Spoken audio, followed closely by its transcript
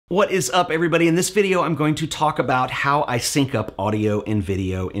What is up, everybody? In this video, I'm going to talk about how I sync up audio and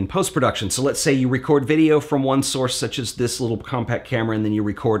video in post-production. So let's say you record video from one source, such as this little compact camera, and then you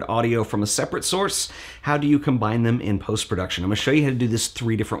record audio from a separate source. How do you combine them in post-production? I'm going to show you how to do this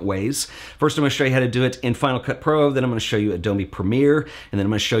 3 different ways. First, I'm going to show you how to do it in Final Cut Pro, then I'm going to show you Adobe Premiere, and then I'm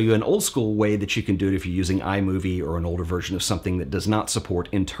going to show you an old school way that you can do it if you're using Imovie or an older version of something that does not support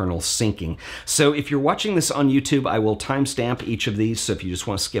internal syncing. So if you're watching this on YouTube, I will timestamp each of these, so if you just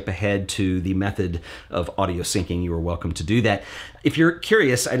want to skip ahead to the method of audio syncing, you are welcome to do that. If you're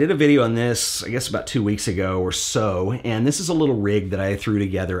curious, I did a video on this, I guess about 2 weeks ago or so, and this is a little rig that I threw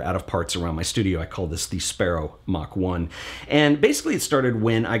together out of parts around my studio. I call this the Sparrow Mach 1. And basically it started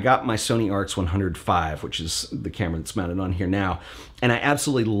when I got my Sony RX105, which is the camera that's mounted on here now. And I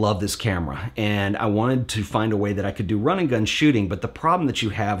absolutely love this camera, and I wanted to find a way that I could do run and gun shooting, but the problem that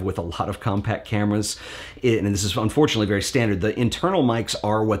you have with a lot of compact cameras, and this is unfortunately very standard, the internal mics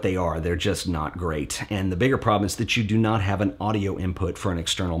are what they are. They're just not great. And the bigger problem is that you do not have an audio input for an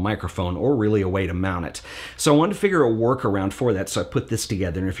external microphone or really a way to mount it. So I wanted to figure a workaround for that, so I put this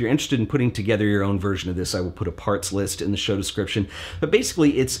together. And if you're interested in putting together your own version of this, I will put a parts list in the show description. But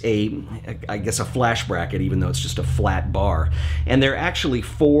basically it's I guess a flash bracket, even though it's just a flat bar. And there are actually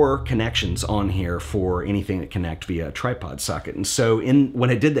 4 connections on here for anything that connect via a tripod socket. And so when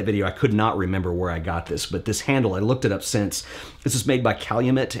I did that video, I could not remember where I got this, but this handle, I looked it up since. This is made by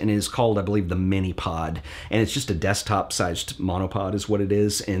Calumet and it is called, I believe, the Mini Pod. And it's just a desktop-sized monopod is what it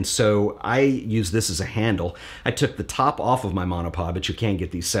is. And so I use this as a handle. I took the top off of my monopod, but you can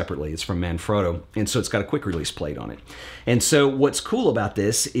get these separately. It's from Manfrotto. And so it's got a quick release plate on it. And so what's cool about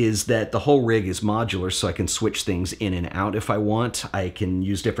this is that the whole rig is modular, so I can switch things in and out if I want. I can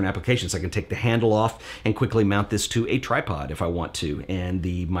use different applications. I can take the handle off and quickly mount this to a tripod if I want to, and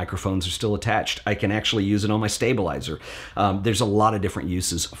the microphones are still attached. I can actually use it on my stabilizer. There's a lot of different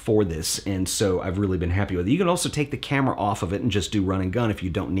uses for this, and so I've really been happy with it. You can also take the camera off of it and just do run and gun if you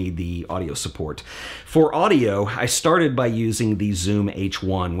don't need the audio support. For audio, I started by using the Zoom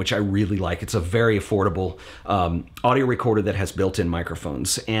H1, which I really like. It's a very affordable audio recorder that has built-in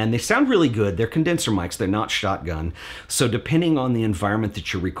microphones, and they sound really good. They're condenser mics, they're not shotgun, so depending on the environment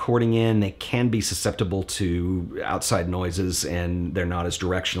that you're recording in, they can be susceptible to outside noises, and they're not as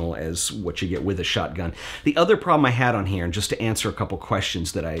directional as what you get with a shotgun. The other problem I had on here, and just to answer a couple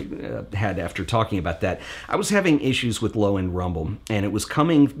questions that I had after talking about that, I was having issues with low-end rumble, and it was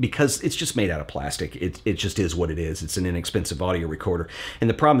coming because it's just made out of plastic. It just is what it is. It's an inexpensive audio recorder, and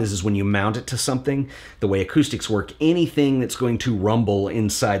the problem is when you mount it to something, the way acoustics work, anything that's going to rumble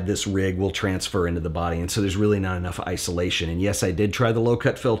inside this rig will transfer into the body, and so there's really not enough isolation. And yes, I did try the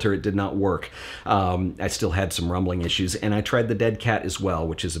low-cut filter. It did not work. I still had some rumbling issues, and I tried the dead cat as well,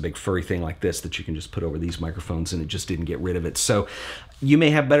 which is a big furry thing like this that you can just put over these microphones, and it just didn't get rid of it. So you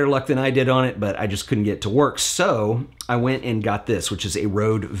may have better luck than I did on it, but I just couldn't get it to work. So I went and got this, which is a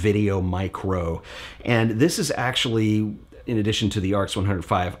Rode Video Micro, and this is actually, in addition to the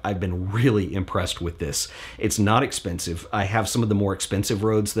RX105, I've been really impressed with this. It's not expensive. I have some of the more expensive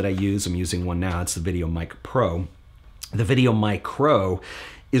Rodes that I use. I'm using one now. It's the Video Mic Pro. The Video Micro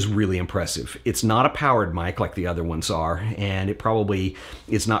is really impressive. It's not a powered mic like the other ones are, and it probably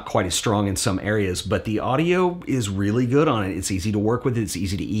is not quite as strong in some areas, but the audio is really good on it. It's easy to work with, it's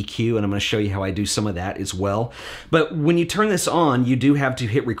easy to EQ, and I'm going to show you how I do some of that as well. But when you turn this on, you do have to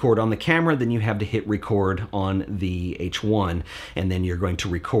hit record on the camera, then you have to hit record on the H1, and then you're going to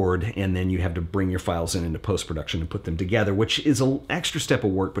record, and then you have to bring your files in into post-production and put them together, which is an extra step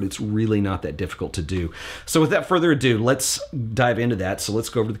of work, but it's really not that difficult to do. So without further ado, let's dive into that. So let's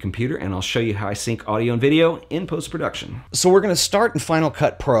go over to the computer and I'll show you how I sync audio and video in post-production. So we're going to start in Final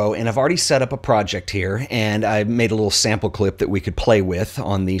Cut Pro, and I've already set up a project here, and I made a little sample clip that we could play with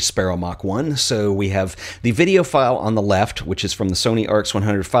on the Sparrow Mach 1. So we have the video file on the left, which is from the Sony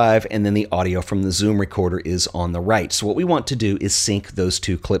RX105, and then the audio from the Zoom recorder is on the right. So what we want to do is sync those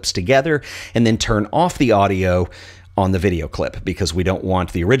 2 clips together and then turn off the audio on the video clip, because we don't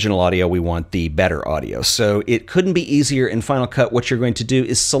want the original audio, we want the better audio. So it couldn't be easier in Final Cut. What you're going to do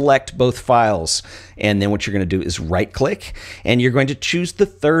is select both files, and then what you're going to do is right click, and you're going to choose the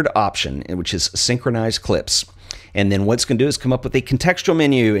 3rd option, which is synchronize clips. And then what's going to do is come up with a contextual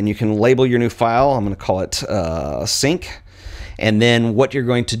menu, and you can label your new file. I'm going to call it sync. And then what you're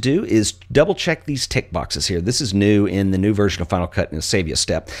going to do is double check these tick boxes here. This is new in the new version of Final Cut and it'll save you a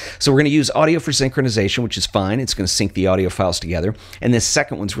step. So we're going to use audio for synchronization, which is fine. It's going to sync the audio files together. And this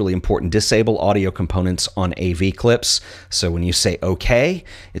second one's really important. Disable audio components on AV clips. So when you say OK,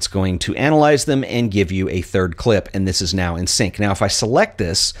 it's going to analyze them and give you a third clip. And this is now in sync. Now, if I select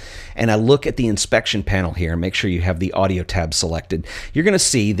this and I look at the inspection panel here, make sure you have the audio tab selected, you're going to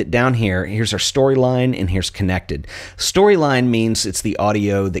see that down here, here's our storyline and here's connected. Storyline means it's the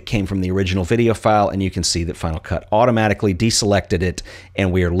audio that came from the original video file, and you can see that Final Cut automatically deselected it,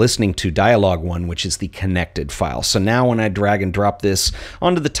 and we are listening to Dialogue 1, which is the connected file. So now when I drag and drop this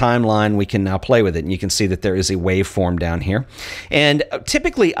onto the timeline, we can now play with it, and you can see that there is a waveform down here. And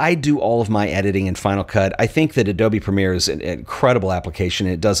typically, I do all of my editing in Final Cut. I think that Adobe Premiere is an incredible application,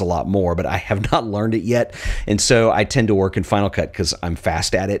 and it does a lot more, but I have not learned it yet, and so I tend to work in Final Cut because I'm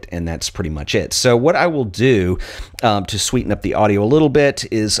fast at it, and that's pretty much it. So what I will do to sweeten up the audio a little bit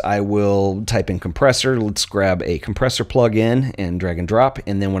is I will type in compressor. Let's grab a compressor plug-in and drag and drop,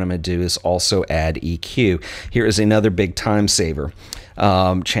 and then what I'm going to do is also add EQ. Here is another big time saver.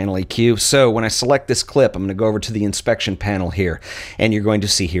 Channel EQ. So when I select this clip, I'm going to go over to the inspection panel here, and you're going to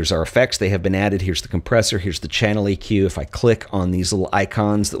see here's our effects. They have been added. Here's the compressor. Here's the channel EQ. If I click on these little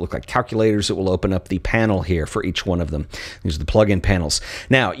icons that look like calculators, it will open up the panel here for each one of them. These are the plug-in panels.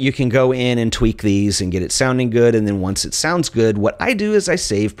 Now, you can go in and tweak these and get it sounding good, and then once it sounds good, what I do is I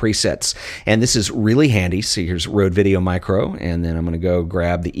save presets, and this is really handy. So here's Rode Video Micro, and then I'm going to go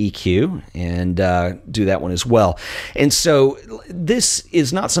grab the EQ and do that one as well. And so this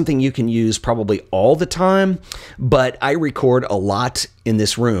is not something you can use probably all the time, but I record a lot in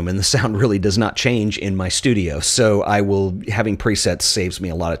this room, and the sound really does not change in my studio. So having presets saves me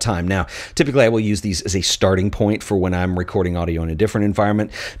a lot of time. Now, typically I will use these as a starting point for when I'm recording audio in a different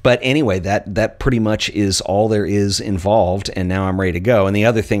environment. But anyway, that pretty much is all there is involved, and now I'm ready to go. And the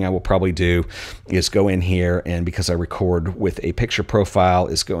other thing I will probably do is go in here, and because I record with a picture profile,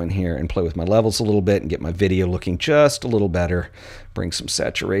 is go in here and play with my levels a little bit and get my video looking just a little better. Bring some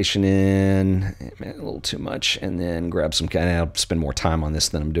saturation in, a little too much, and then grab some kind of, I'll spend more time on this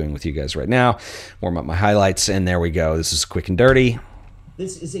than I'm doing with you guys right now. Warm up my highlights, and there we go. This is quick and dirty.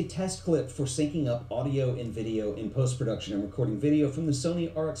 This is a test clip for syncing up audio and video in post-production. I'm recording video from the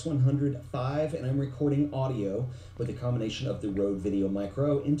Sony RX100 V, and I'm recording audio with a combination of the Rode Video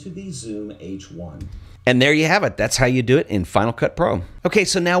Micro into the Zoom H1. And there you have it. That's how you do it in Final Cut Pro. Okay,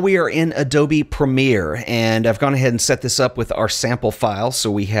 so now we are in Adobe Premiere, and I've gone ahead and set this up with our sample file.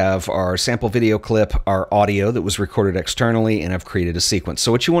 So we have our sample video clip, our audio that was recorded externally, and I've created a sequence.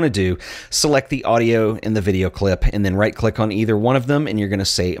 So what you want to do, select the audio and the video clip, and then right-click on either one of them, and you're going to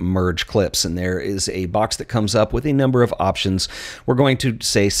say Merge Clips. And there is a box that comes up with a number of options. We're going to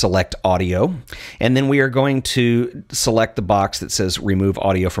say Select Audio, and then we are going to select the box that says Remove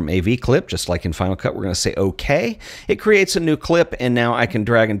Audio from AV Clip, just like in Final Cut. We're going to say OK. It creates a new clip, and now I can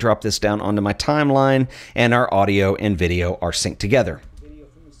drag and drop this down onto my timeline, and our audio and video are synced together.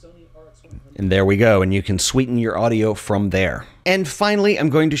 And there we go, and you can sweeten your audio from there. And finally, I'm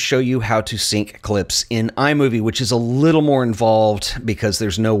going to show you how to sync clips in Imovie, which is a little more involved because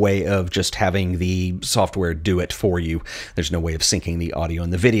there's no way of just having the software do it for you. There's no way of syncing the audio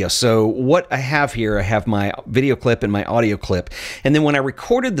and the video. So what I have here, I have my video clip and my audio clip. And then when I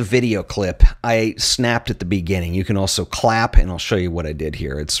recorded the video clip, I snapped at the beginning. You can also clap, and I'll show you what I did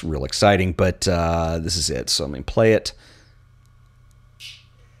here. It's real exciting, but this is it. So let me play it.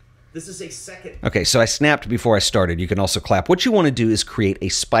 This is a second. Okay, so I snapped before I started. You can also clap. What you want to do is create a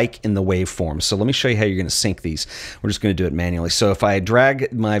spike in the waveform. So let me show you how you're going to sync these. We're just going to do it manually. So if I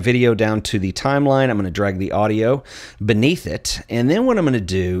drag my video down to the timeline, I'm going to drag the audio beneath it. And then what I'm going to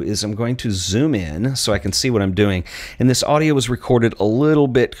do is I'm going to zoom in so I can see what I'm doing. And this audio was recorded a little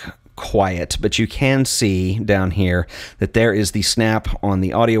bit quiet, but you can see down here that there is the snap on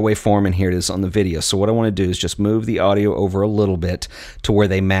the audio waveform, and here it is on the video. So what I want to do is just move the audio over a little bit to where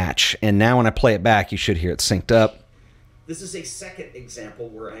they match. And now when I play it back, you should hear it synced up. This is a second example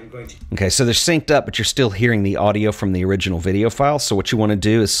where I'm going to... Okay, so they're synced up, but you're still hearing the audio from the original video file. So what you want to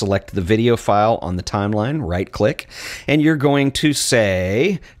do is select the video file on the timeline, right-click, and you're going to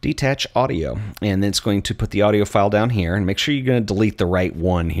say Detach Audio. And then it's going to put the audio file down here, and make sure you're going to delete the right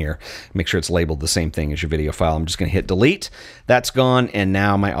one here. Make sure it's labeled the same thing as your video file. I'm just going to hit delete. That's gone, and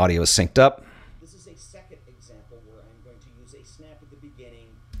now my audio is synced up. This is a second example where I'm going to use a snap at the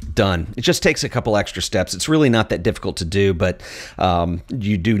Done. It just takes a couple extra steps. It's really not that difficult to do, but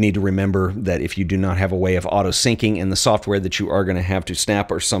you do need to remember that if you do not have a way of auto syncing in the software, that you are going to have to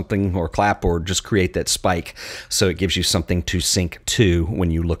snap or something, or clap, or just create that spike so it gives you something to sync to when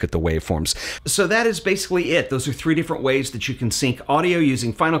you look at the waveforms. So that is basically it. Those are 3 different ways that you can sync audio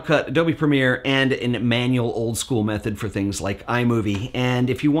using Final Cut, Adobe Premiere, and a manual old school method for things like iMovie. And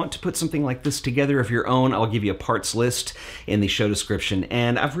if you want to put something like this together of your own, I'll give you a parts list in the show description.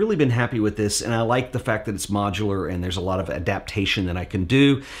 And I've really been happy with this, and I like the fact that it's modular and there's a lot of adaptation that I can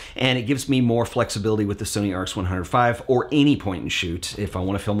do, and it gives me more flexibility with the Sony RX105 or any point and shoot. If I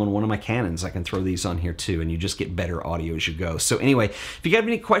want to film on one of my Canons, I can throw these on here too, and you just get better audio as you go. So anyway, if you have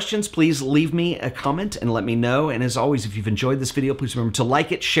any questions, please leave me a comment and let me know. And as always, if you've enjoyed this video, please remember to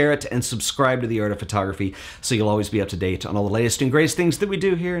like it, share it, and subscribe to The Art of Photography so you'll always be up to date on all the latest and greatest things that we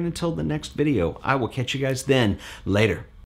do here. And until the next video, I will catch you guys then. Later.